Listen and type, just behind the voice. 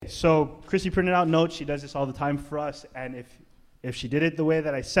so Chrissy printed out notes. She does this all the time for us. And if she did it the way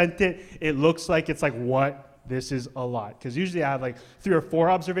that I sent it, it looks like it's like, what? This is a lot. Because usually I have like 3 or 4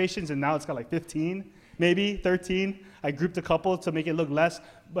 observations, and now it's got like 15, maybe 13. I grouped a couple to make it look less.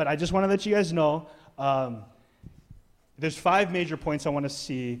 But I just want to let you guys know, there's 5 major points I want to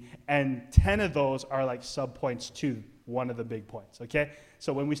see, and 10 of those are like sub-points to one of the big points, okay?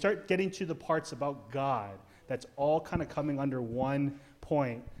 So when we start getting to the parts about God, that's all kind of coming under one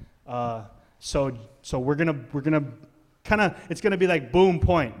point. So we're gonna kind of, it's gonna be like boom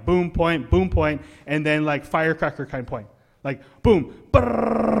point, boom point, boom point, and then like firecracker kind of point, like boom,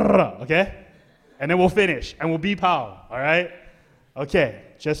 okay? And then we'll finish, and we'll be pow, all right? Okay,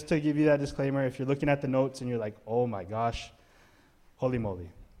 just to give you that disclaimer, if you're looking at the notes and you're like, oh my gosh, holy moly.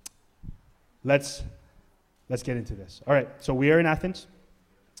 Let's get into this. All right, so we are in Athens.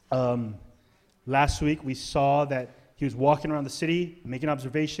 Last week we saw that he was walking around the city, making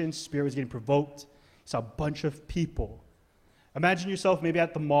observations. Spirit was getting provoked. He saw a bunch of people. Imagine yourself maybe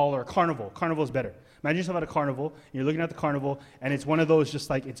at the mall or a carnival. Carnival is better. Imagine yourself at a carnival, and you're looking at the carnival, and it's one of those just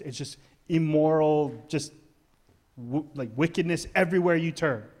like, it's just immoral, just like wickedness everywhere you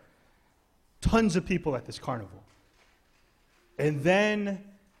turn. Tons of people at this carnival. And then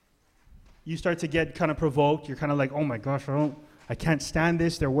you start to get kind of provoked. You're kind of like, oh my gosh, I can't stand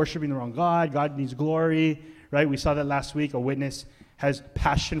this. They're worshiping the wrong God. God needs glory, right? We saw that last week. A witness has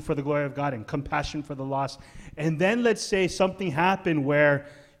passion for the glory of God and compassion for the lost. And then let's say something happened where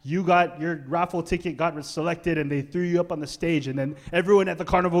you got your raffle ticket got selected and they threw you up on the stage, and then everyone at the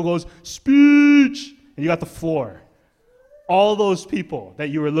carnival goes, speech, and you got the floor. All those people that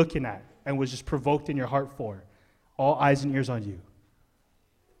you were looking at and was just provoked in your heart for, all eyes and ears on you.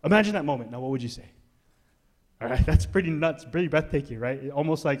 Imagine that moment. Now, what would you say? All right, that's pretty nuts, pretty breathtaking, right?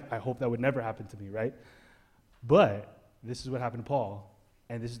 Almost like, I hope that would never happen to me, right? But this is what happened to Paul,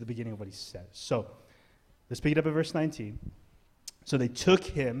 and this is the beginning of what he says. So let's pick it up at verse 19. So they took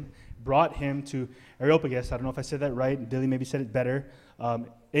him, brought him to Areopagus. I don't know if I said that right. Billy maybe said it better.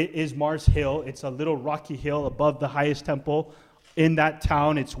 It is Mars Hill. It's a little rocky hill above the highest temple in that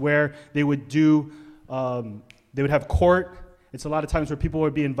town. It's where they would do, they would have court. It's a lot of times where people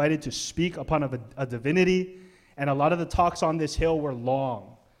would be invited to speak upon a divinity. And a lot of the talks on this hill were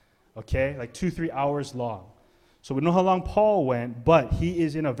long, okay? Like 2-3 hours long. So we know how long Paul went, but he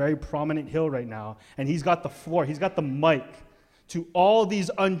is in a very prominent hill right now. And he's got the floor. He's got the mic to all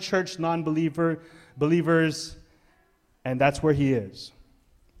these unchurched believers, and that's where he is.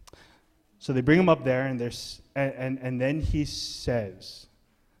 So they bring him up there, and then he says,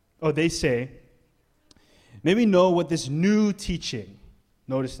 they say, may we know what this new teaching,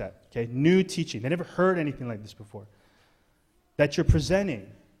 notice that, okay, new teaching. They never heard anything like this before, that you're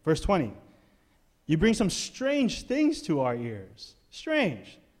presenting. Verse 20, you bring some strange things to our ears.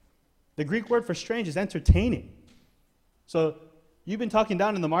 Strange. The Greek word for strange is entertaining. So you've been talking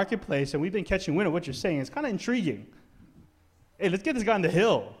down in the marketplace, and we've been catching wind of what you're saying. It's kind of intriguing. Hey, let's get this guy on the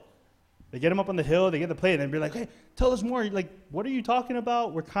hill. They get him up on the hill, they get the plate, and they're like, hey, tell us more. Like, what are you talking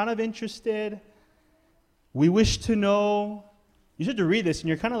about? We're kind of interested. We wish to know. You start to read this, and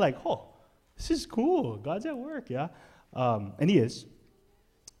you're kind of like, oh, this is cool. God's at work, yeah? And he is.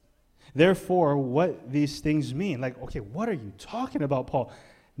 Therefore, what these things mean. Like, okay, what are you talking about, Paul?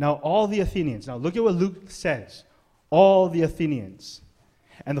 Now, all the Athenians. Now, look at what Luke says. All the Athenians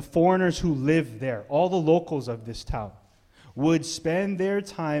and the foreigners who live there, all the locals of this town, would spend their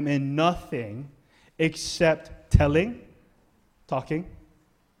time in nothing except telling, talking,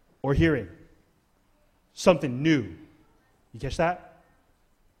 or hearing something new. You catch that?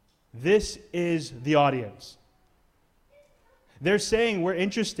 This is the audience. They're saying we're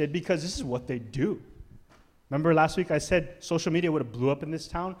interested because this is what they do. Remember last week I said social media would have blew up in this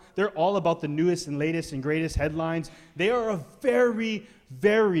town? They're all about the newest and latest and greatest headlines. They are a very,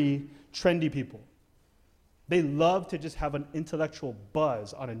 very trendy people. They love to just have an intellectual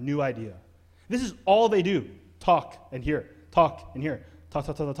buzz on a new idea. This is all they do. Talk and hear. Talk and hear. Talk,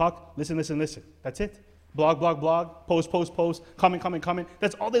 talk, talk, talk, talk. Listen, listen, listen. That's it. Blog, blog, blog. Post, post, post. Comment, comment, comment.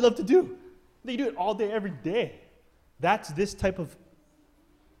 That's all they love to do. They do it all day, every day. That's this type of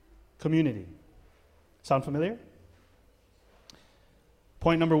community. Sound familiar?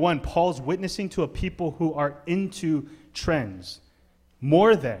 Point number 1, Paul's witnessing to a people who are into trends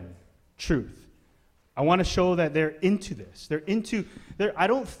more than truth. I want to show that they're into this. I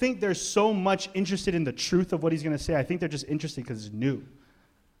don't think they're so much interested in the truth of what he's going to say. I think they're just interested because it's new.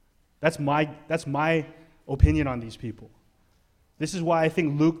 That's my opinion on these people. This is why I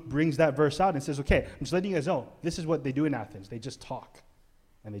think Luke brings that verse out and says, okay, I'm just letting you guys know, this is what they do in Athens. They just talk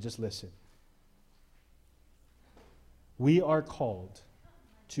and they just listen. We are called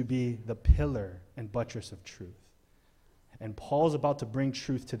to be the pillar and buttress of truth. And Paul's about to bring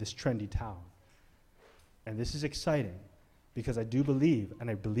truth to this trendy town. And this is exciting because I do believe, and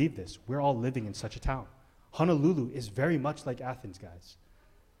I believe this, we're all living in such a town. Honolulu is very much like Athens, guys.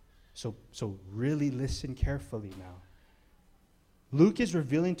 So really listen carefully now. Luke is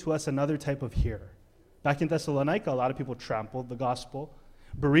revealing to us another type of hearer. Back in Thessalonica, a lot of people trampled the gospel.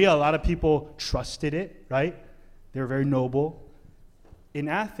 Berea, a lot of people trusted it, right? They were very noble. In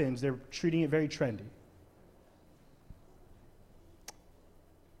Athens, they're treating it very trendy.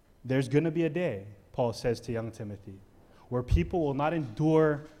 There's going to be a day, Paul says to young Timothy, where people will not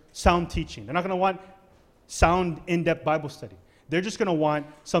endure sound teaching. They're not going to want sound, in-depth Bible study. They're just going to want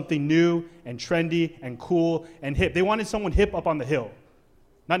something new and trendy and cool and hip. They wanted someone hip up on the hill,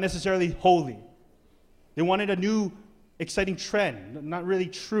 not necessarily holy. They wanted a new, exciting trend, not really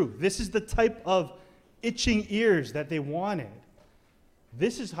true. This is the type of itching ears that they wanted.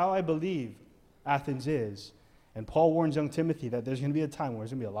 This is how I believe Athens is. And Paul warns young Timothy that there's going to be a time where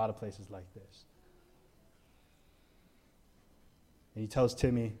there's going to be a lot of places like this. And he tells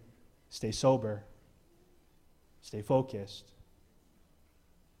Timmy, stay sober, stay focused,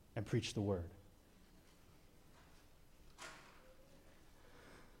 and preach the word.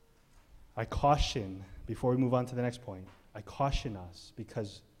 I caution, before we move on to the next point, I caution us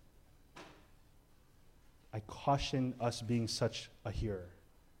because I caution us being such a hearer.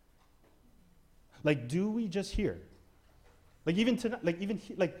 Like, do we just hear? Like, even tonight,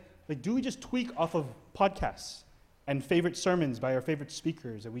 do we just tweak off of podcasts and favorite sermons by our favorite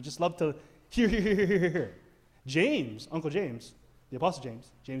speakers, and we just love to hear? James, Uncle James, the Apostle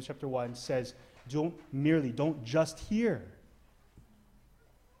James, James chapter 1 says, don't just hear.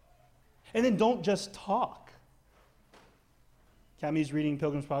 And then don't just talk. Cammy's reading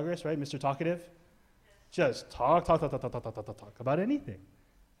Pilgrim's Progress, right? Mr. Talkative. Just talk about anything.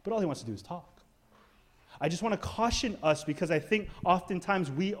 But all he wants to do is talk. I just want to caution us because I think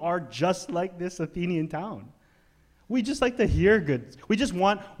oftentimes we are just like this Athenian town. We just like to hear good.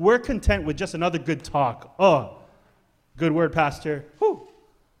 We're content with just another good talk. Oh, good word, Pastor. Whew,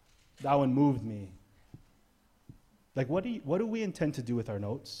 that one moved me. Like, what do we intend to do with our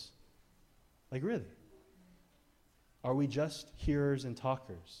notes? Like, really? Are we just hearers and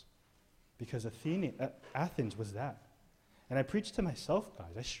talkers? Because Athens was that. And I preach to myself,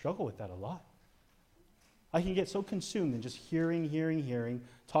 guys. I struggle with that a lot. I can get so consumed in just hearing,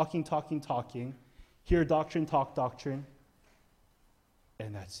 talking, hear doctrine, talk doctrine,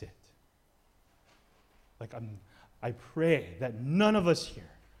 and that's it. Like, I pray that none of us here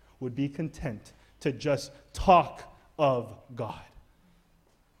would be content to just talk of God.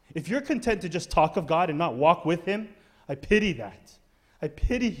 If you're content to just talk of God and not walk with Him, I pity that. I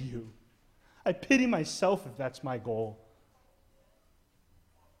pity you. I pity myself if that's my goal.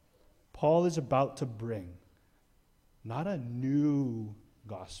 Paul is about to bring not a new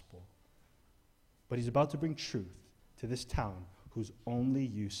gospel, but he's about to bring truth to this town who's only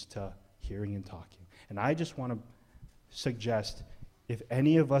used to hearing and talking. And I just want to suggest, if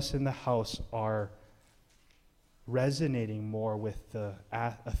any of us in the house are resonating more with the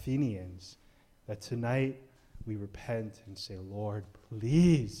Athenians, that tonight we repent and say, Lord,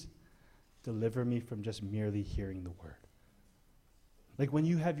 please deliver me from just merely hearing the word. Like when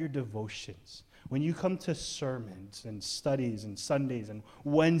you have your devotions, when you come to sermons and studies and Sundays and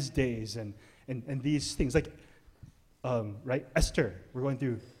Wednesdays and these things, like, right, Esther, we're going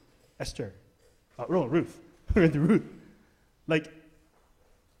through Esther. Ruth, we're going through Ruth. Like,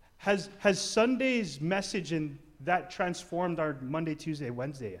 has Sunday's message and that transformed our Monday, Tuesday,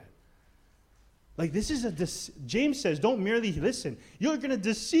 Wednesday yet? Like, this is James says, don't merely listen. You're going to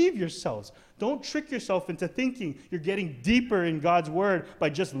deceive yourselves. Don't trick yourself into thinking you're getting deeper in God's word by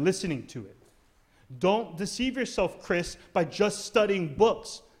just listening to it. Don't deceive yourself, Chris, by just studying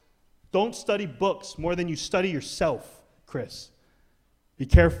books. Don't study books more than you study yourself, Chris. Be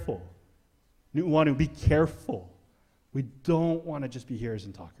careful. You want to be careful. We don't want to just be hearers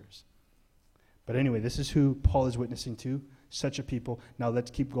and talkers. But anyway, this is who Paul is witnessing to. Such a people. Now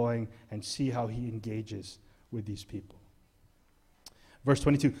let's keep going and see how he engages with these people. Verse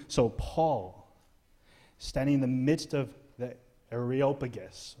 22. So Paul, standing in the midst of the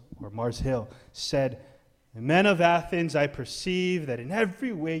Areopagus, or Mars Hill, said, Men of Athens, I perceive that in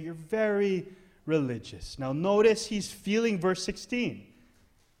every way you're very religious. Now notice he's feeling verse 16.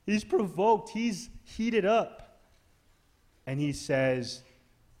 He's provoked. He's heated up. And he says,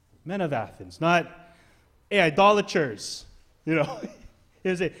 Men of Athens, not, hey, idolaters. You know, he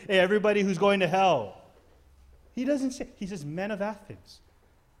doesn't say, hey, everybody who's going to hell. He doesn't say, he says, men of Athens,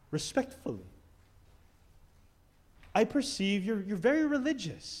 respectfully. I perceive you're very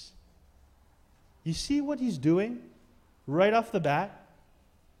religious. You see what he's doing right off the bat?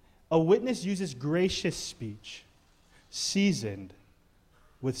 A witness uses gracious speech, seasoned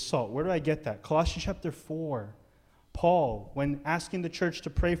with salt. Where do I get that? Colossians chapter 4. Paul, when asking the church to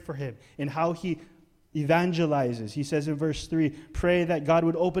pray for him and how he evangelizes, he says in verse 3, pray that God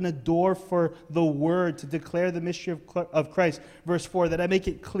would open a door for the word to declare the mystery of Christ. Verse 4, that I make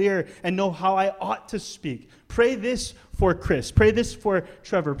it clear and know how I ought to speak. Pray this for Chris. Pray this for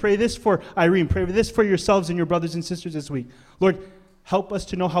Trevor. Pray this for Irene. Pray this for yourselves and your brothers and sisters this week. Lord, help us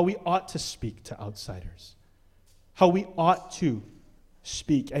to know how we ought to speak to outsiders, how we ought to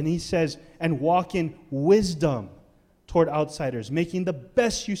speak. And he says, and walk in wisdom toward outsiders, making the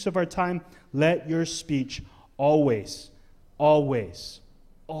best use of our time. Let your speech always, always,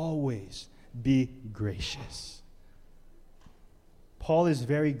 always be gracious. Paul is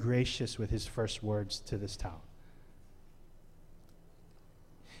very gracious with his first words to this town.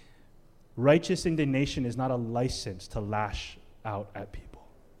 Righteous indignation is not a license to lash out at people.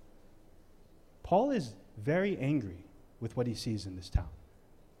 Paul is very angry with what he sees in this town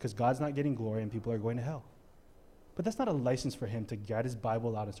because God's not getting glory and people are going to hell. But that's not a license for him to get his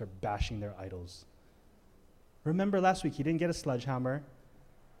Bible out and start bashing their idols. Remember last week, he didn't get a sledgehammer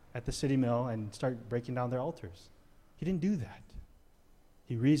at the city mill and start breaking down their altars. He didn't do that.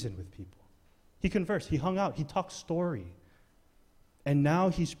 He reasoned with people. He conversed. He hung out. He talked story. And now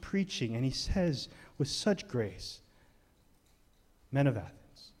he's preaching, and he says with such grace, men of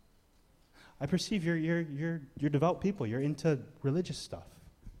Athens, I perceive you're devout people. You're into religious stuff.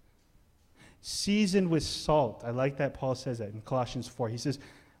 Seasoned with salt. I like that Paul says that in Colossians 4. He says,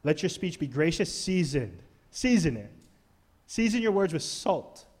 let your speech be gracious, seasoned. Season it. Season your words with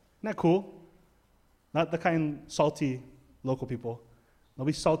salt. Isn't that cool? Not the kind salty local people. Don't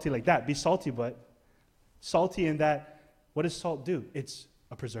be salty like that. Be salty, but salty in that, what does salt do? It's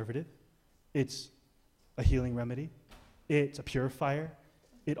a preservative. It's a healing remedy. It's a purifier.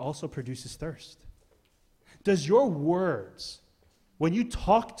 It also produces thirst. Does your words, when you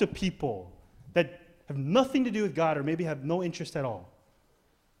talk to people that have nothing to do with God or maybe have no interest at all,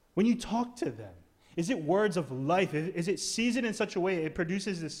 when you talk to them, is it words of life? Is it seasoned in such a way it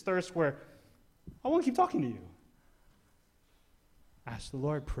produces this thirst where I want to keep talking to you? Ask the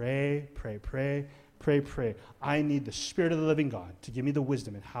Lord, pray. I need the Spirit of the living God to give me the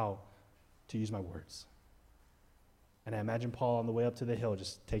wisdom in how to use my words. And I imagine Paul on the way up to the hill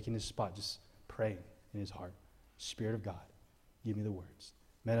just taking his spot, just praying in his heart. Spirit of God, give me the words.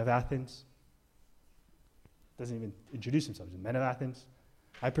 Men of Athens, doesn't even introduce himself. Men of Athens,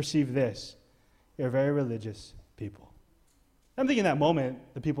 I perceive this. You're very religious people. I'm thinking that moment,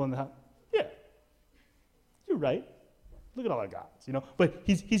 the people in the house, yeah, you're right. Look at all our gods, you know. But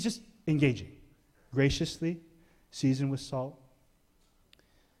he's just engaging. Graciously, seasoned with salt.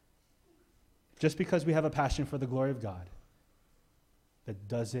 Just because we have a passion for the glory of God, that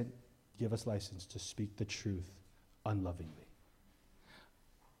doesn't give us license to speak the truth unlovingly.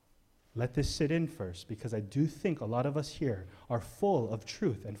 Let this sit in first, because I do think a lot of us here are full of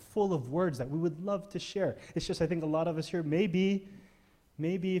truth and full of words that we would love to share. It's just I think a lot of us here, maybe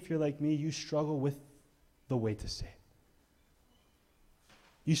if you're like me, you struggle with the way to say it.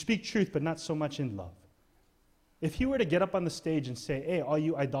 You speak truth, but not so much in love. If he were to get up on the stage and say, hey, all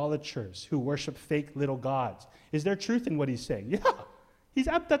you idolaters who worship fake little gods, is there truth in what he's saying?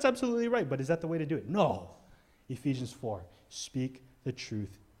 Yeah, that's absolutely right, but is that the way to do it? No. Ephesians 4, speak the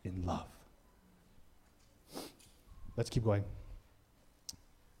truth in love. Let's keep going.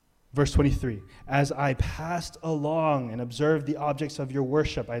 Verse 23, as I passed along and observed the objects of your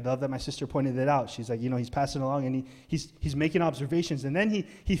worship. I love that my sister pointed it out. She's like, he's passing along and he's making observations. And then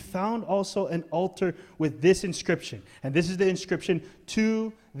he found also an altar with this inscription. And this is the inscription,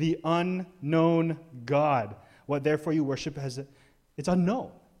 to the unknown God. What therefore you worship it's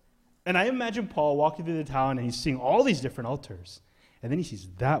unknown. And I imagine Paul walking through the town and he's seeing all these different altars. And then he sees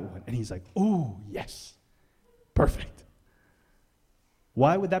that one and he's like, ooh, yes, perfect.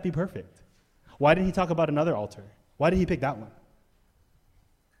 Why would that be perfect? Why didn't he talk about another altar? Why did he pick that one?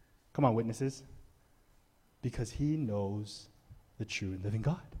 Come on, witnesses. Because he knows the true and living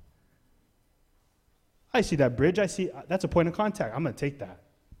God. I see that bridge. That's a point of contact. I'm going to take that.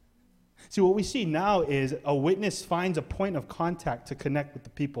 See, what we see now is a witness finds a point of contact to connect with the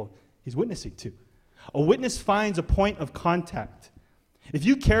people he's witnessing to. A witness finds a point of contact. If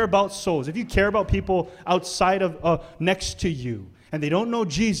you care about souls, if you care about people outside of next to you, and they don't know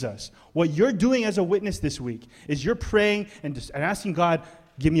Jesus, what you're doing as a witness this week is you're praying and asking God,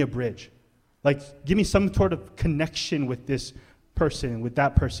 give me a bridge. Like, give me some sort of connection with this person with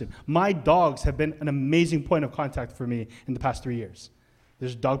that person. My dogs have been an amazing point of contact for me in the past 3 years.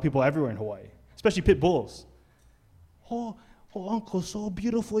 There's dog people everywhere in Hawaii, especially pit bulls. Oh, uncle, so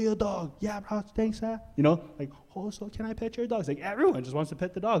beautiful, your dog. Yeah, bro, thanks, huh? You know, like, oh, so can I pet your dogs? Like, everyone just wants to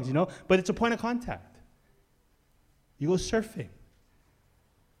pet the dogs, you know? But it's a point of contact. You go surfing.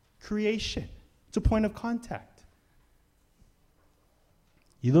 Creation. It's a point of contact.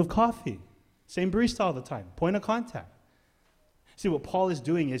 You love coffee. Same barista all the time. Point of contact. See, what Paul is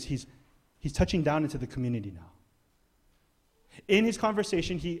doing is he's touching down into the community now. In his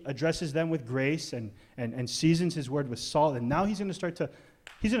conversation, he addresses them with grace and seasons his word with salt. And now he's going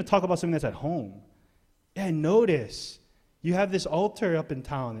to talk about something that's at home. And notice, you have this altar up in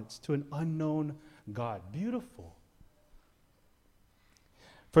town. It's to an unknown God. Beautiful.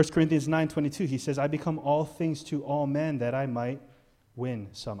 1 Corinthians 9:22, he says, I become all things to all men that I might win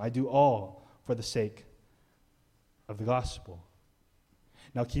some. I do all for the sake of the gospel.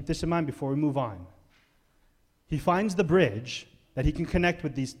 Now keep this in mind before we move on. He finds the bridge that he can connect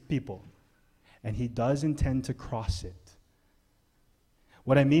with these people, and he does intend to cross it.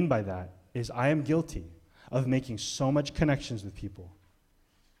 What I mean by that is I am guilty of making so much connections with people.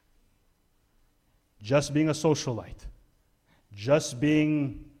 Just being a socialite. Just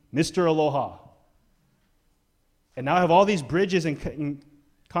being Mr. Aloha. And now I have all these bridges and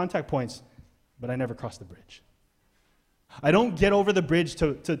contact points, but I never cross the bridge. I don't get over the bridge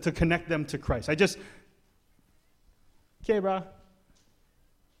to connect them to Christ. I just, okay, bro.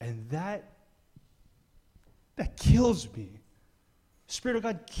 And that kills me. Spirit of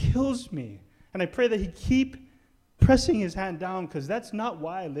God kills me. And I pray that he keep pressing his hand down, because that's not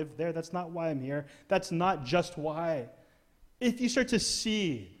why I live there. That's not why I'm here. That's not just why. If you start to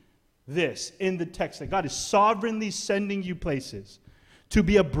see this in the text, that God is sovereignly sending you places to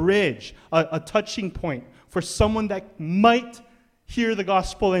be a bridge, a touching point for someone that might hear the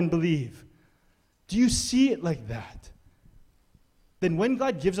gospel and believe. Do you see it like that? Then when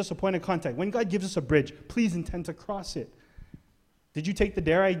God gives us a point of contact, when God gives us a bridge, please intend to cross it. Did you take the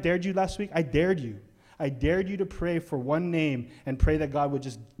dare I dared you last week? I dared you. I dared you to pray for one name and pray that God would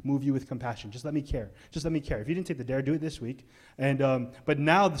just move you with compassion. Just let me care. Just let me care. If you didn't take the dare, do it this week. But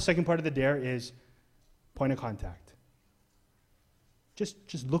now the second part of the dare is point of contact.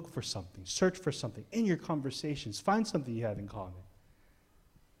 Just look for something. Search for something in your conversations. Find something you have in common.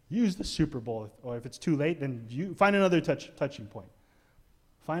 Use the Super Bowl, or if it's too late, then you find another touching point.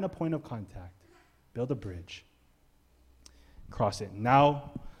 Find a point of contact. Build a bridge. Cross it.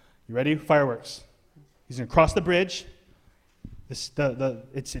 Now, you ready? Fireworks. He's going to cross the bridge. It's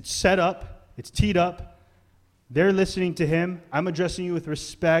set up. It's teed up. They're listening to him. I'm addressing you with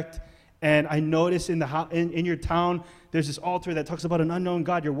respect. And I notice in your town, there's this altar that talks about an unknown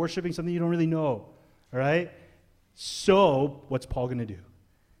God. You're worshiping something you don't really know. All right? So, what's Paul going to do?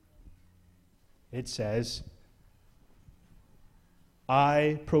 It says,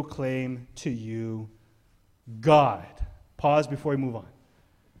 I proclaim to you God. Pause before we move on.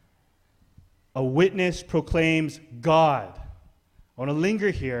 A witness proclaims God. I want to linger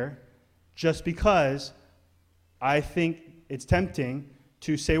here just because I think it's tempting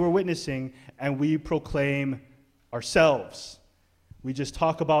to say we're witnessing and we proclaim ourselves. We just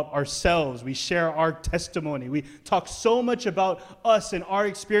talk about ourselves. We share our testimony. We talk so much about us and our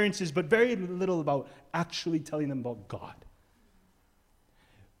experiences, but very little about actually telling them about God.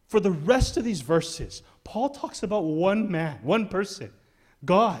 For the rest of these verses, Paul talks about one man, one person,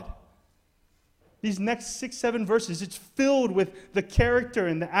 God. These next 6, 7 verses, it's filled with the character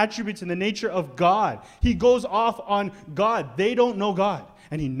and the attributes and the nature of God. He goes off on God. They don't know God,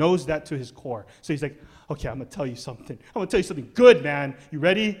 and he knows that to his core. So he's like, okay, I'm going to tell you something. I'm going to tell you something good, man. You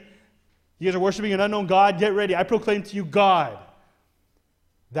ready? You guys are worshiping an unknown God? Get ready. I proclaim to you God.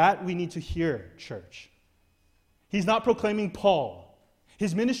 That we need to hear, church. He's not proclaiming Paul.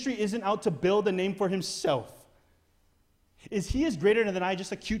 His ministry isn't out to build a name for himself. He is greater than I,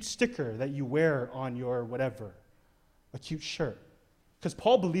 just a cute sticker that you wear on your whatever, a cute shirt. Because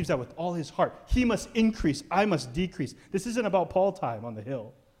Paul believes that with all his heart. He must increase, I must decrease. This isn't about Paul time on the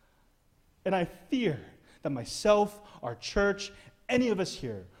hill. And I fear that myself, our church, any of us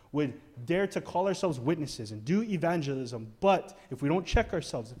here would dare to call ourselves witnesses and do evangelism, but if we don't check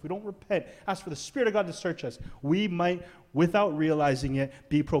ourselves, if we don't repent, ask for the Spirit of God to search us, we might, without realizing it,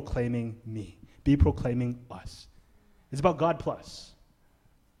 be proclaiming me, be proclaiming us. It's about God plus.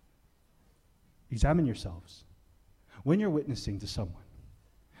 Examine yourselves. When you're witnessing to someone,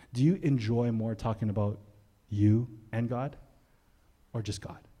 do you enjoy more talking about you and God or just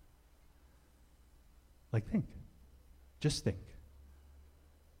God? Think. Just think.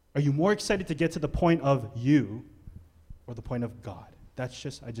 Are you more excited to get to the point of you or the point of God. I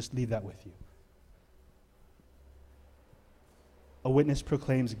just leave that with you. A witness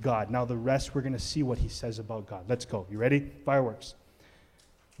proclaims God. Now the rest, we're going to see what he says about God. Let's go. You ready? Fireworks.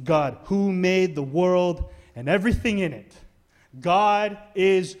 God, who made the world and everything in it. God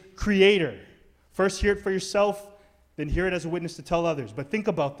is creator. First hear it for yourself, then hear it as a witness to tell others. But think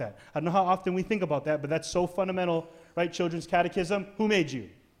about that. I don't know how often we think about that, but that's so fundamental, right? Children's catechism. Who made you?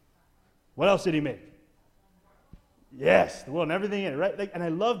 What else did he make? Yes, the world and everything in it, right? And I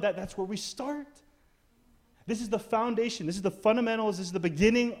love that. That's where we start. This is the foundation. This is the fundamentals. This is the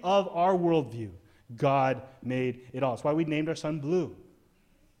beginning of our worldview. God made it all. That's why we named our son Blue.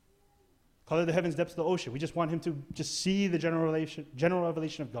 Color the heavens, depths of the ocean. We just want him to just see the general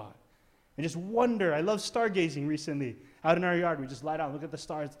revelation of God. And just wonder. I love stargazing recently. Out in our yard, we just lie down, look at the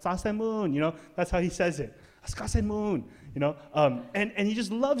stars. Stars and moon, That's how he says it. Stars and moon, And he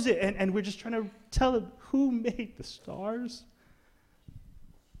just loves it. And we're just trying to tell him, who made the stars?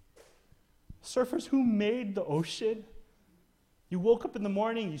 Surfers, who made the ocean? You woke up in the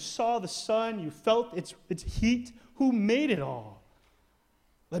morning, you saw the sun, you felt its heat. Who made it all?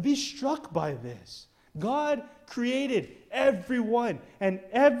 Let's be struck by this. God created everyone and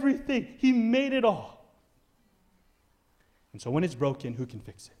everything. He made it all. And so when it's broken, who can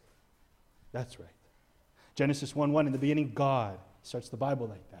fix it? That's right. Genesis 1:1, in the beginning, God. Starts the Bible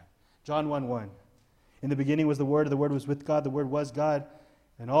like that. John 1:1, in the beginning was the Word was with God, the Word was God,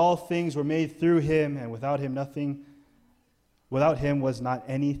 and all things were made through him, and without him was not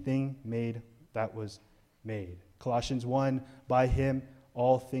anything made that was made. Colossians 1, by him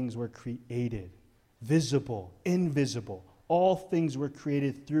all things were created, visible, invisible. All things were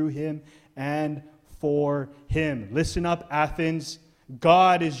created through him and for him. Listen up, Athens.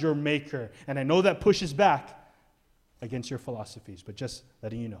 God is your maker. And I know that pushes back against your philosophies, but just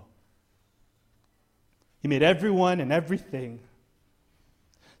letting you know. He made everyone and everything.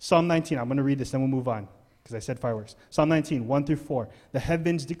 Psalm 19, I'm going to read this, then we'll move on, because I said fireworks. Psalm 19, 1-4. The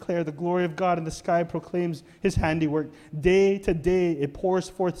heavens declare the glory of God, and the sky proclaims his handiwork. Day to day it pours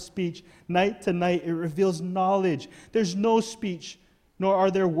forth speech. Night to night it reveals knowledge. There's no speech, nor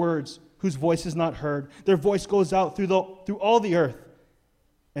are there words whose voice is not heard. Their voice goes out through all the earth,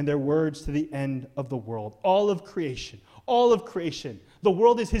 and their words to the end of the world. All of creation. The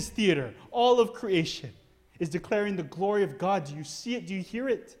world is his theater. All of creation is declaring the glory of God. Do you see it? Do you hear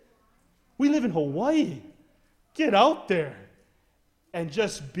it? We live in Hawaii. Get out there and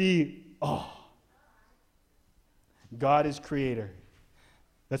just be, God is creator.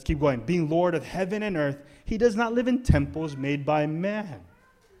 Let's keep going. Being Lord of heaven and earth, he does not live in temples made by man.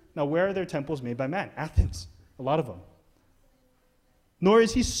 Now, where are there temples made by man? Athens, a lot of them. Nor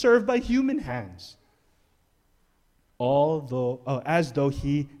is he served by human hands, as though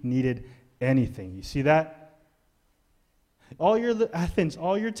he needed anything. You see that? All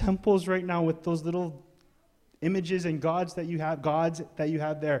your temples right now with those little images and gods that you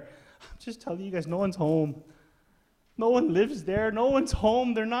have there. I'm just telling you guys, no one's home. No one lives there. No one's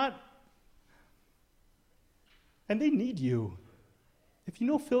home. They're not. And they need you. If you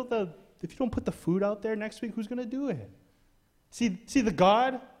don't put the food out there next week, who's going to do it? See the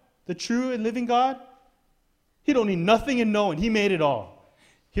God, the true and living God? He don't need nothing and no one. He made it all.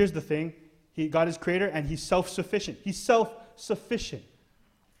 Here's the thing. God is creator and he's self-sufficient. He's self-sufficient.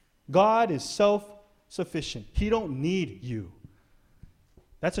 God is self-sufficient. He don't need you.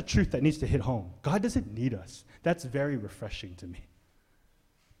 That's a truth that needs to hit home. God doesn't need us. That's very refreshing to me.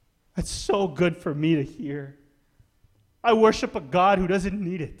 That's so good for me to hear. I worship a God who doesn't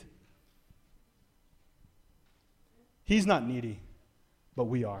need it. He's not needy, but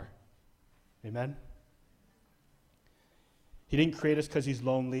we are. Amen? He didn't create us because he's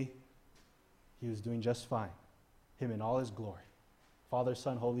lonely. He was doing just fine. Him in all his glory. Father,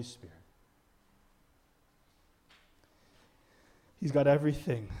 Son, Holy Spirit. He's got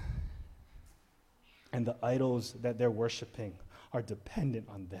everything. And the idols that they're worshiping are dependent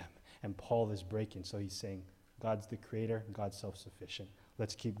on them. And Paul is breaking. So he's saying, God's the creator, God's self-sufficient.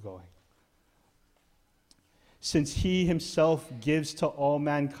 Let's keep going. Since he himself gives to all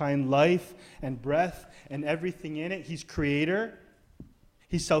mankind life and breath and everything in it, he's creator,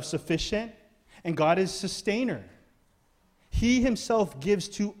 he's self-sufficient, and God is sustainer. He himself gives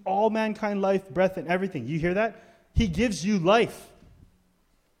to all mankind life, breath, and everything. You hear that? He gives you life.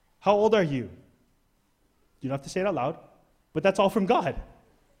 How old are you? You don't have to say it out loud, but that's all from God.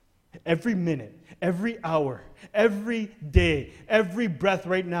 Every minute, every hour, every day, every breath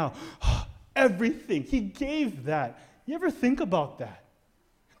right now, everything. He gave that. You ever think about that?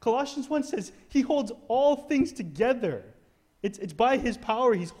 Colossians 1 says he holds all things together. It's by his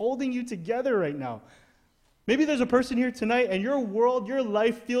power. He's holding you together right now. Maybe there's a person here tonight and your world, your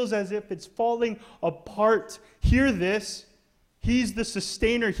life feels as if it's falling apart. Hear this. He's the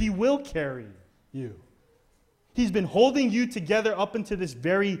sustainer. He will carry you. He's been holding you together up until this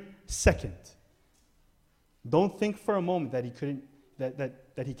very second. Don't think for a moment that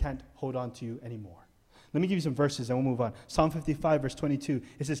he can't hold on to you anymore. Let me give you some verses and we'll move on. Psalm 55, verse 22.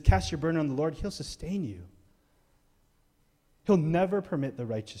 It says, cast your burden on the Lord. He'll sustain you. He'll never permit the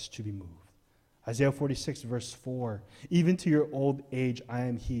righteous to be moved. Isaiah 46, verse 4. Even to your old age, I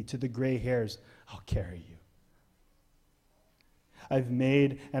am he. To the gray hairs, I'll carry you. I've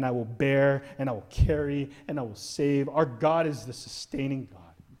made, and I will bear, and I will carry, and I will save. Our God is the sustaining God.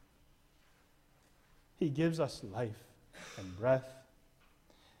 He gives us life and breath.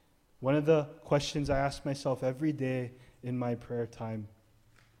 One of the questions I ask myself every day in my prayer time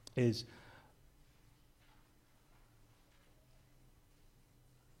is,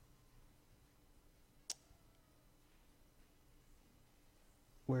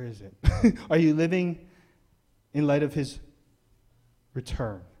 where is it? Are you living in light of his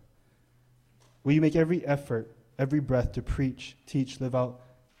return? Will you make every effort, every breath to preach, teach, live out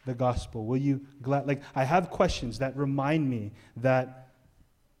the gospel? Will you I have questions that remind me that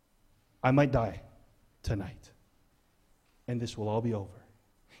I might die tonight and this will all be over.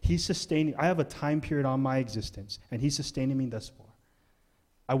 He's sustaining. I have a time period on my existence and he's sustaining me thus far.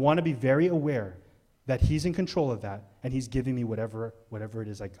 I want to be very aware that he's in control of that and he's giving me whatever it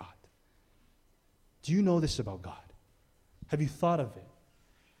is I got. Do you know this about God? Have you thought of it?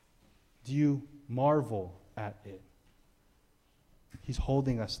 Do you marvel at it? He's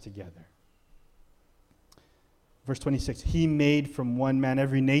holding us together. Verse 26, he made from one man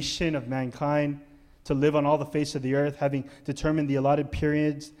every nation of mankind to live on all the face of the earth, having determined the allotted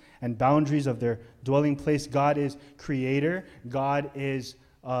periods and boundaries of their dwelling place. God is creator. God is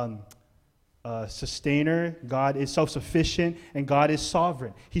sustainer. God is self-sufficient, and God is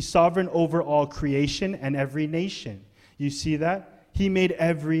sovereign. He's sovereign over all creation and every nation. You see that? He made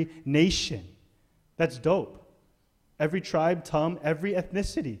every nation. That's dope. Every tribe, tongue, every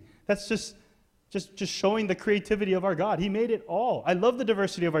ethnicity. That's just showing the creativity of our God. He made it all. I love the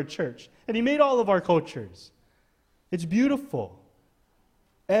diversity of our church. And he made all of our cultures. It's beautiful.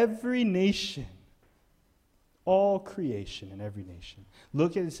 Every nation. All creation in every nation.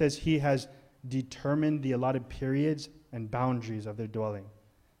 Look at it, says he has determined the allotted periods and boundaries of their dwelling.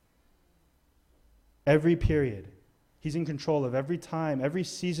 Every period. He's in control of every time, every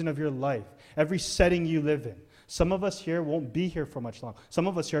season of your life, every setting you live in. Some of us here won't be here for much long. Some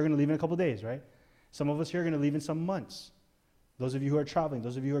of us here are going to leave in a couple days, right? Some of us here are going to leave in some months. Those of you who are traveling,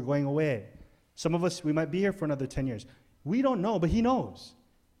 those of you who are going away. Some of us, we might be here for another 10 years. We don't know, but he knows.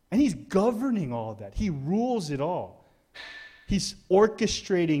 And he's governing all that. He rules it all. He's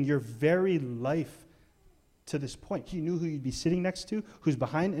orchestrating your very life to this point. He knew who you'd be sitting next to, who's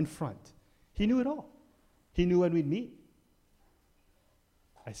behind and front. He knew it all. He knew when we'd meet.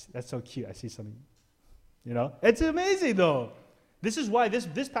 That's so cute. I see something. You know? It's amazing, though. This is why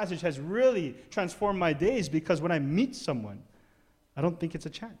this passage has really transformed my days, because when I meet someone, I don't think it's a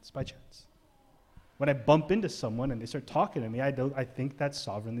chance, by chance. When I bump into someone and they start talking to me, I think that's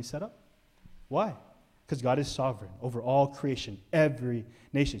sovereignly set up. Why? Because God is sovereign over all creation, every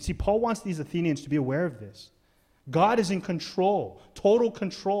nation. See, Paul wants these Athenians to be aware of this. God is in control, total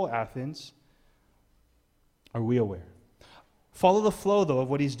control, Athens. Are we aware? Follow the flow, though, of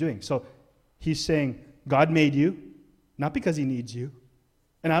what he's doing. So he's saying, God made you, not because he needs you.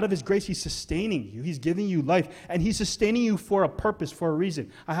 And out of his grace, he's sustaining you. He's giving you life. And he's sustaining you for a purpose, for a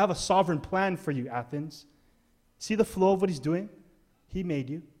reason. I have a sovereign plan for you, Athens. See the flow of what he's doing? He made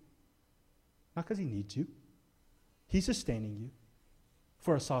you, not because he needs you. He's sustaining you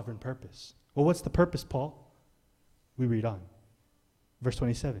for a sovereign purpose. Well, what's the purpose, Paul? We read on. Verse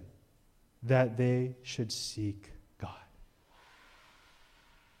 27. That they should seek God.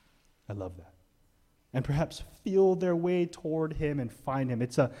 I love that. And perhaps feel their way toward him and find him.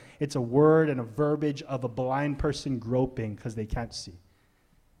 It's a word and a verbiage of a blind person groping because they can't see.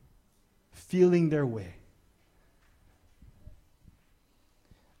 Feeling their way.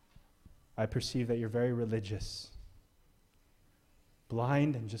 I perceive that you're very religious.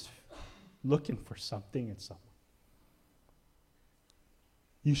 Blind and just looking for something and someone.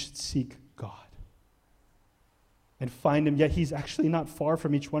 You should seek God and find him, yet he's actually not far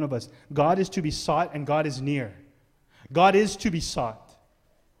from each one of us. God is to be sought and God is near. God is to be sought.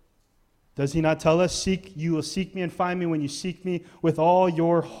 Does he not tell us, seek, you will seek me and find me when you seek me with all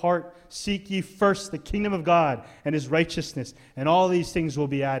your heart. Seek ye first the kingdom of God and his righteousness, and all these things will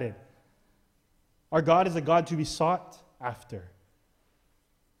be added. Our God is a God to be sought after.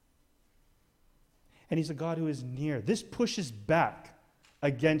 and he's a God who is near. This pushes back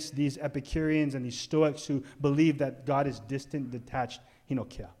against these Epicureans and these Stoics who believe that God is distant, detached,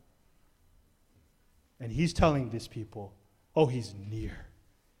 hinokia. And he's telling these people, oh, he's near,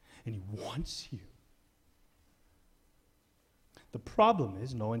 and he wants you. The problem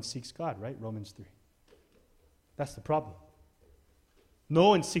is no one seeks God, right? Romans 3. That's the problem. No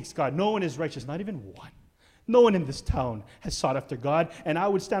one seeks God. No one is righteous, not even one. No one in this town has sought after God. And I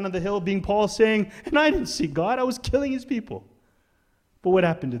would stand on the hill being Paul saying, and I didn't seek God. I was killing his people. But what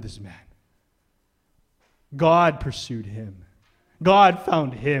happened to this man? God pursued him. God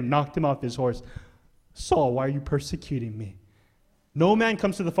found him, knocked him off his horse. Saul, why are you persecuting me? No man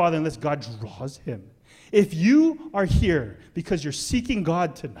comes to the Father unless God draws him. If you are here because you're seeking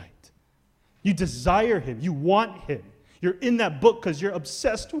God tonight, you desire him, you want him, you're in that book because you're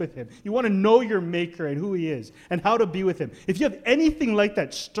obsessed with him, you want to know your maker and who he is and how to be with him. If you have anything like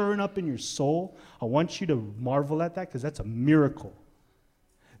that stirring up in your soul, I want you to marvel at that because that's a miracle.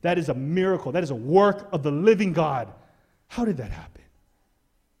 That is a miracle. That is a work of the living God. How did that happen?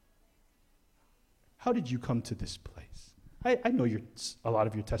 How did you come to this place? I know a lot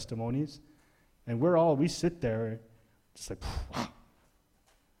of your testimonies. And we sit there just like, wow,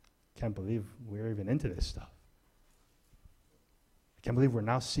 can't believe we're even into this stuff. I can't believe we're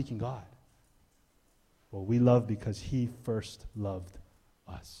now seeking God. Well, we love because he first loved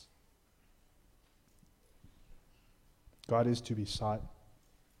us. God is to be sought,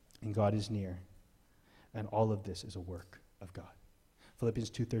 and God is near. And all of this is a work of God.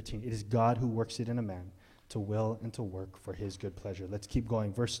 Philippians 2:13, it is God who works it in a man to will and to work for his good pleasure. Let's keep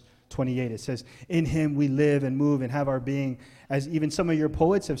going. Verse 28, it says, in him we live and move and have our being, as even some of your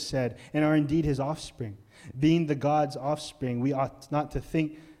poets have said, and are indeed his offspring. Being the God's offspring, we ought not to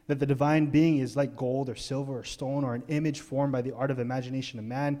think that the divine being is like gold or silver or stone or an image formed by the art of imagination of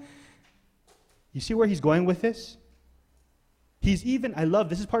man. You see where he's going with this? This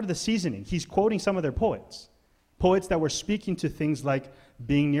is part of the seasoning. He's quoting some of their poets. Poets that were speaking to things like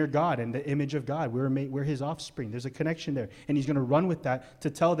being near God and the image of God. We're his offspring. There's a connection there. And he's going to run with that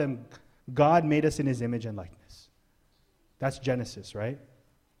to tell them God made us in his image and likeness. That's Genesis, right?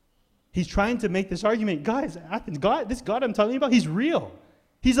 He's trying to make this argument. Guys, Athens, this God I'm telling you about, he's real.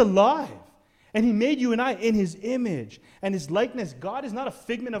 He's alive. And he made you and I in his image and his likeness. God is not a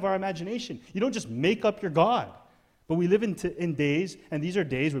figment of our imagination. You don't just make up your God. But we live in days, and these are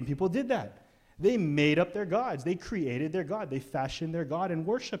days when people did that. They made up their gods. They created their God. They fashioned their God and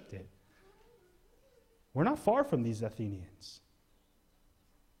worshipped it. We're not far from these Athenians.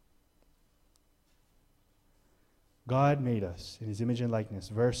 God made us in his image and likeness.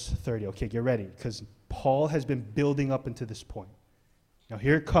 Verse 30. Okay, get ready, because Paul has been building up into this point. Now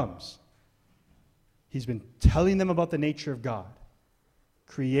here it comes. He's been telling them about the nature of God.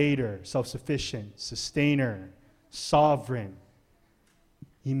 Creator, self-sufficient, sustainer, sovereign.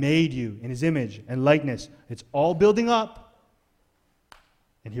 He made you in his image and likeness. It's all building up.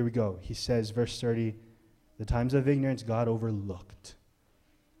 And here we go. He says, verse 30, the times of ignorance God overlooked.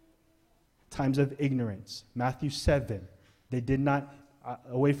 Times of ignorance. Matthew 7, they did not,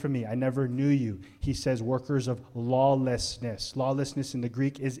 away from me, I never knew you. He says, workers of lawlessness. Lawlessness in the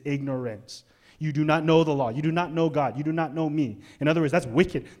Greek is ignorance. You do not know the law. You do not know God. You do not know me. In other words, that's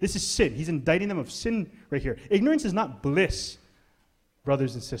wicked. This is sin. He's indicting them of sin right here. Ignorance is not bliss,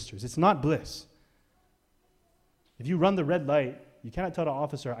 brothers and sisters. It's not bliss. If you run the red light, you cannot tell the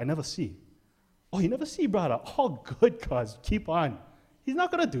officer, I never see. Oh, you never see, brother? Oh, good, cuz. Keep on. He's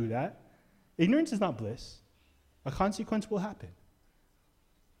not going to do that. Ignorance is not bliss. A consequence will happen.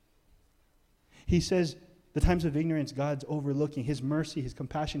 He says, the times of ignorance, God's overlooking. His mercy, his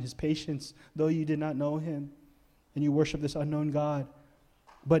compassion, his patience, though you did not know him, and you worship this unknown God.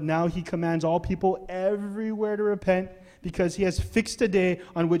 But now he commands all people everywhere to repent, because he has fixed a day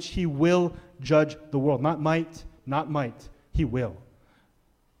on which he will judge the world. Not might, he will.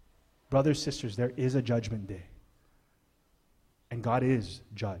 Brothers, sisters, there is a judgment day. And God is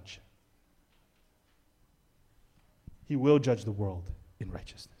judge. He will judge the world in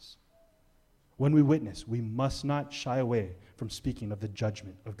righteousness. When we witness, we must not shy away from speaking of the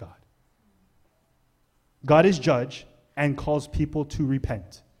judgment of God. God is judge and calls people to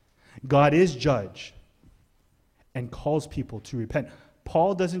repent. God is judge and calls people to repent.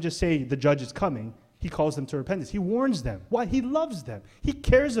 Paul doesn't just say the judge is coming. He calls them to repentance. He warns them. Why? He loves them. He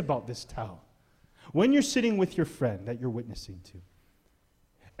cares about this town. When you're sitting with your friend that you're witnessing to,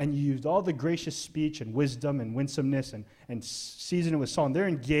 and you used all the gracious speech and wisdom and winsomeness and season it with song, they're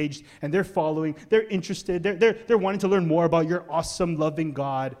engaged and they're following, they're interested, they're wanting to learn more about your awesome, loving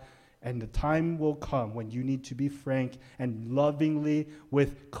God. And the time will come when you need to be frank and lovingly,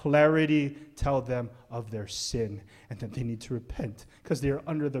 with clarity, tell them of their sin and that they need to repent because they are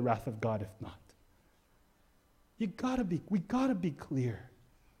under the wrath of God if not. We gotta be clear.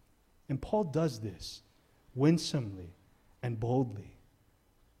 And Paul does this winsomely and boldly.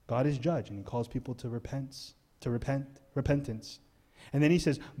 God is judge, and he calls people to repentance. And then he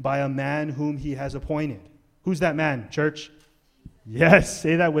says, by a man whom he has appointed. Who's that man, church? Yes,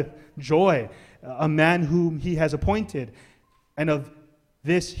 say that with joy. A man whom he has appointed. And of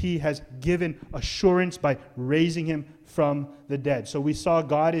this he has given assurance by raising him from the dead. So we saw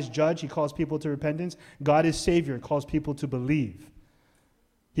God is judge. He calls people to repentance. God is Savior. Calls people to believe.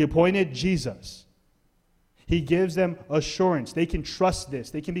 He appointed Jesus. He gives them assurance. They can trust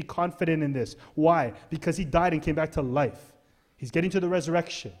this. They can be confident in this. Why? Because he died and came back to life. He's getting to the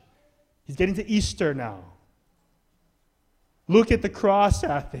resurrection. He's getting to Easter now. Look at the cross,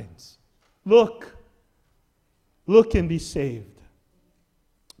 Athens. Look. Look and be saved.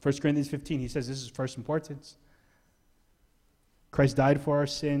 1 Corinthians 15, he says this is first importance. Christ died for our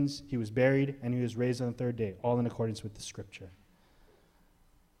sins. He was buried and he was raised on the third day, all in accordance with the scripture.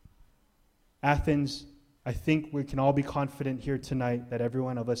 Athens, I think we can all be confident here tonight that every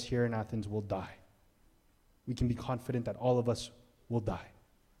one of us here in Athens will die. We can be confident that all of us will die.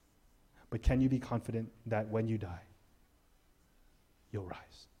 But can you be confident that when you die, you'll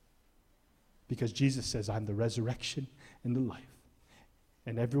rise? Because Jesus says, I'm the resurrection and the life.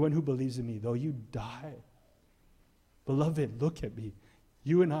 And everyone who believes in me, though you die, beloved, look at me.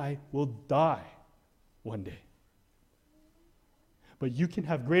 You and I will die one day. But you can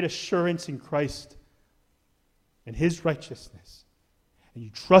have great assurance in Christ and his righteousness. And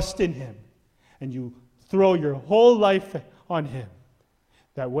you trust in him. And you throw your whole life on him.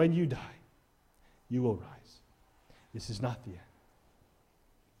 That when you die, you will rise. This is not the end.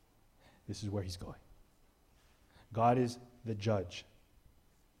 This is where he's going. God is the judge.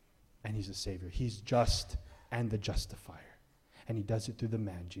 And he's the Savior. He's just and the justifier. And he does it through the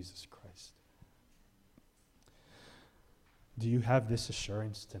man, Jesus Christ. Do you have this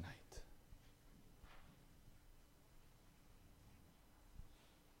assurance tonight?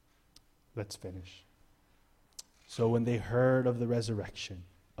 Let's finish. So when they heard of the resurrection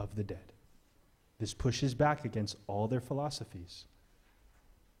of the dead, this pushes back against all their philosophies.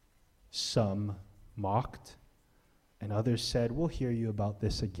 Some mocked, and others said, we'll hear you about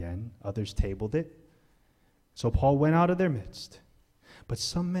this again. Others tabled it. So Paul went out of their midst. But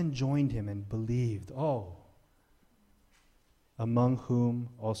some men joined him and believed. Among whom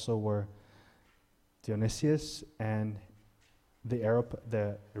also were Dionysius and the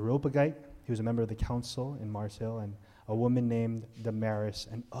Areopagite. He was a member of the council in Marseille, and a woman named Damaris,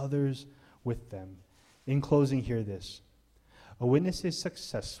 and others with them. In closing, hear this. A witness is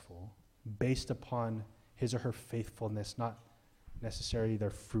successful based upon his or her faithfulness, not necessarily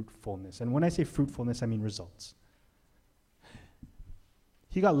their fruitfulness. And when I say fruitfulness, I mean results.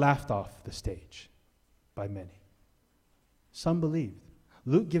 He got laughed off the stage by many. Some believed.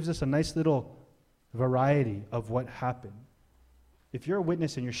 Luke gives us a nice little variety of what happened. If you're a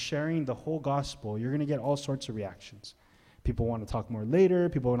witness and you're sharing the whole gospel, you're going to get all sorts of reactions. People want to talk more later.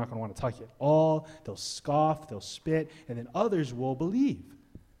 People are not going to want to talk at all. They'll scoff, they'll spit, and then others will believe.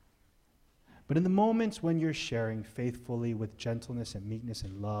 But in the moments when you're sharing faithfully with gentleness and meekness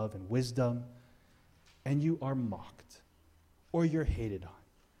and love and wisdom, and you are mocked, or you're hated on,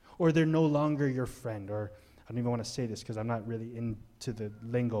 or they're no longer your friend, or I don't even want to say this because I'm not really into the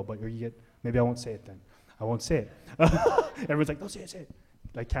lingo, but maybe I won't say it then. I won't say it. Everyone's like, no, say it.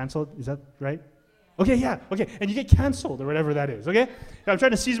 Like canceled, is that right? Okay, yeah, okay. And you get canceled or whatever that is, okay? I'm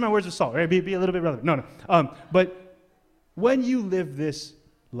trying to season my words with salt, right? Be a little bit relevant. No. But when you live this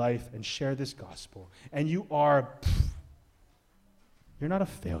life and share this gospel, and you're not a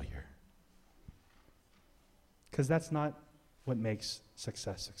failure. Because that's not what makes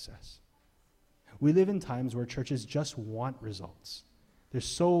success. We live in times where churches just want results. They're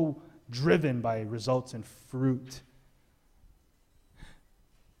so driven by results and fruit.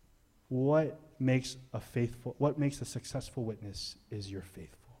 What makes a successful witness is you're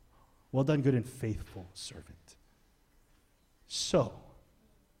faithful. Well done, good and faithful servant. So,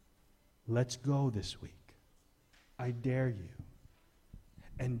 let's go this week. I dare you.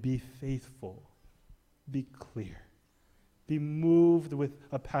 And be faithful. Be clear. Be moved with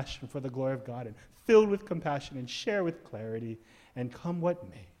a passion for the glory of God and filled with compassion and share with clarity. And come what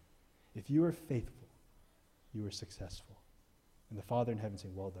may, if you are faithful, you are successful. And the Father in heaven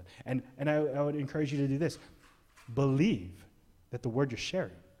saying, well done. And I would encourage you to do this. Believe that the word you're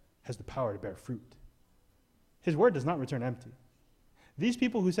sharing has the power to bear fruit. His word does not return empty. These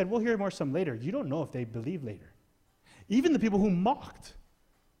people who said, we'll hear more some later, you don't know if they believe later. Even the people who mocked,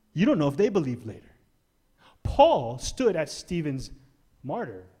 you don't know if they believed later. Paul stood at Stephen's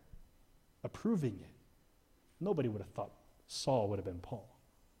martyr, approving it. Nobody would have thought Saul would have been Paul.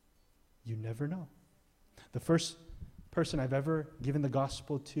 You never know. The first person I've ever given the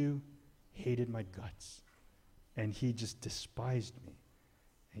gospel to hated my guts. And he just despised me.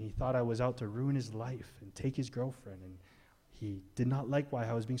 And he thought I was out to ruin his life and take his girlfriend. And he did not like why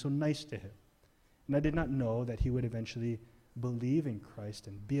I was being so nice to him. And I did not know that he would eventually believe in Christ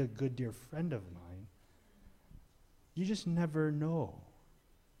and be a good dear friend of mine. You just never know.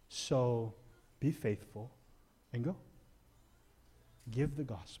 So be faithful and go. Give the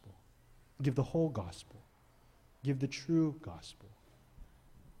gospel. Give the whole gospel. Give the true gospel.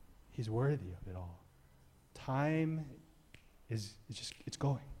 He's worthy of it all. Time it's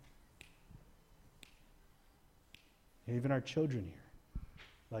going. And even our children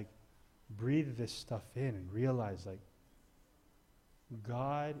here, breathe this stuff in and realize,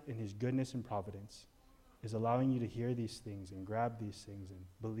 God in his goodness and providence is allowing you to hear these things and grab these things and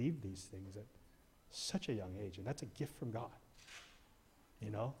believe these things at such a young age. And that's a gift from God.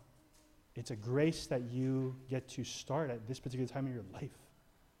 It's a grace that you get to start at this particular time in your life.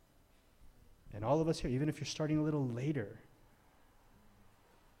 And all of us here, even if you're starting a little later,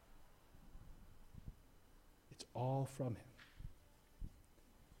 it's all from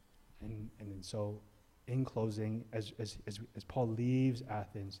him. And so, in closing, as Paul leaves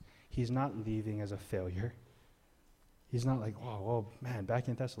Athens, he's not leaving as a failure. He's not like, oh, man, back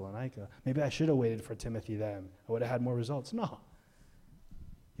in Thessalonica, maybe I should have waited for Timothy then. I would have had more results. No.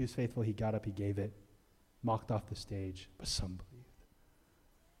 He was faithful. He got up. He gave it. Mocked off the stage. But some believed.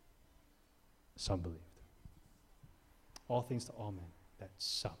 Some believed. All things to all men, that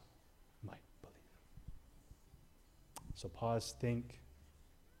some might believe. So pause, think.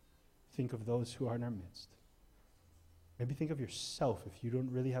 Think of those who are in our midst. Maybe think of yourself if you don't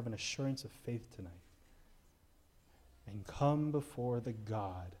really have an assurance of faith tonight. And come before the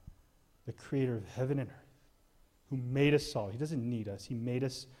God, the creator of heaven and earth, who made us all. He doesn't need us. He made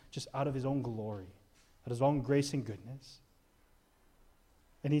us just out of his own glory, out of his own grace and goodness.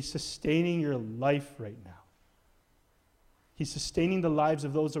 And he's sustaining your life right now. He's sustaining the lives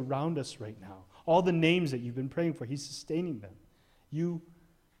of those around us right now. All the names that you've been praying for, he's sustaining them. You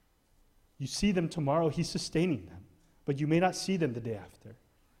see them tomorrow, he's sustaining them. But you may not see them the day after.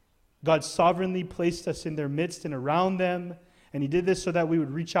 God sovereignly placed us in their midst and around them, and he did this so that we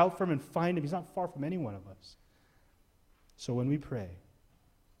would reach out for him and find him. He's not far from any one of us. So when we pray,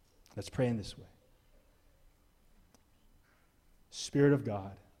 let's pray in this way. Spirit of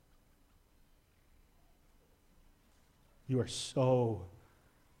God, you are so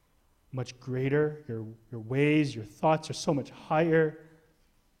much greater. Your ways, your thoughts are so much higher.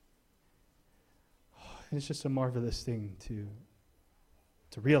 And it's just a marvelous thing to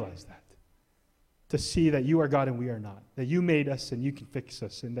realize that. To see that you are God and we are not. That you made us and you can fix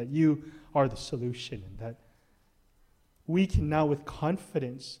us. And that you are the solution. And that we can now with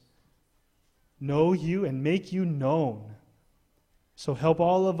confidence know you and make you known. So help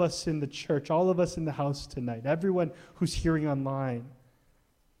all of us in the church, all of us in the house tonight, everyone who's hearing online,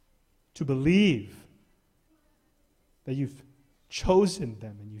 to believe that you've chosen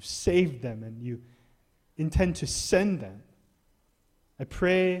them and you've saved them and you intend to send them. I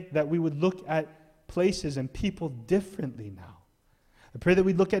pray that we would look at places and people differently now. I pray that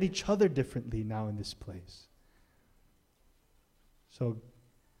we look at each other differently now in this place. So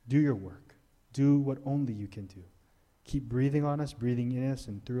do your work. Do what only you can do. Keep breathing on us, breathing in us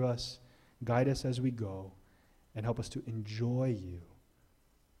and through us. Guide us as we go and help us to enjoy you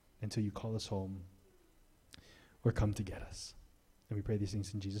until you call us home or come to get us. And we pray these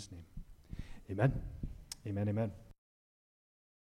things in Jesus' name. Amen. Amen, amen.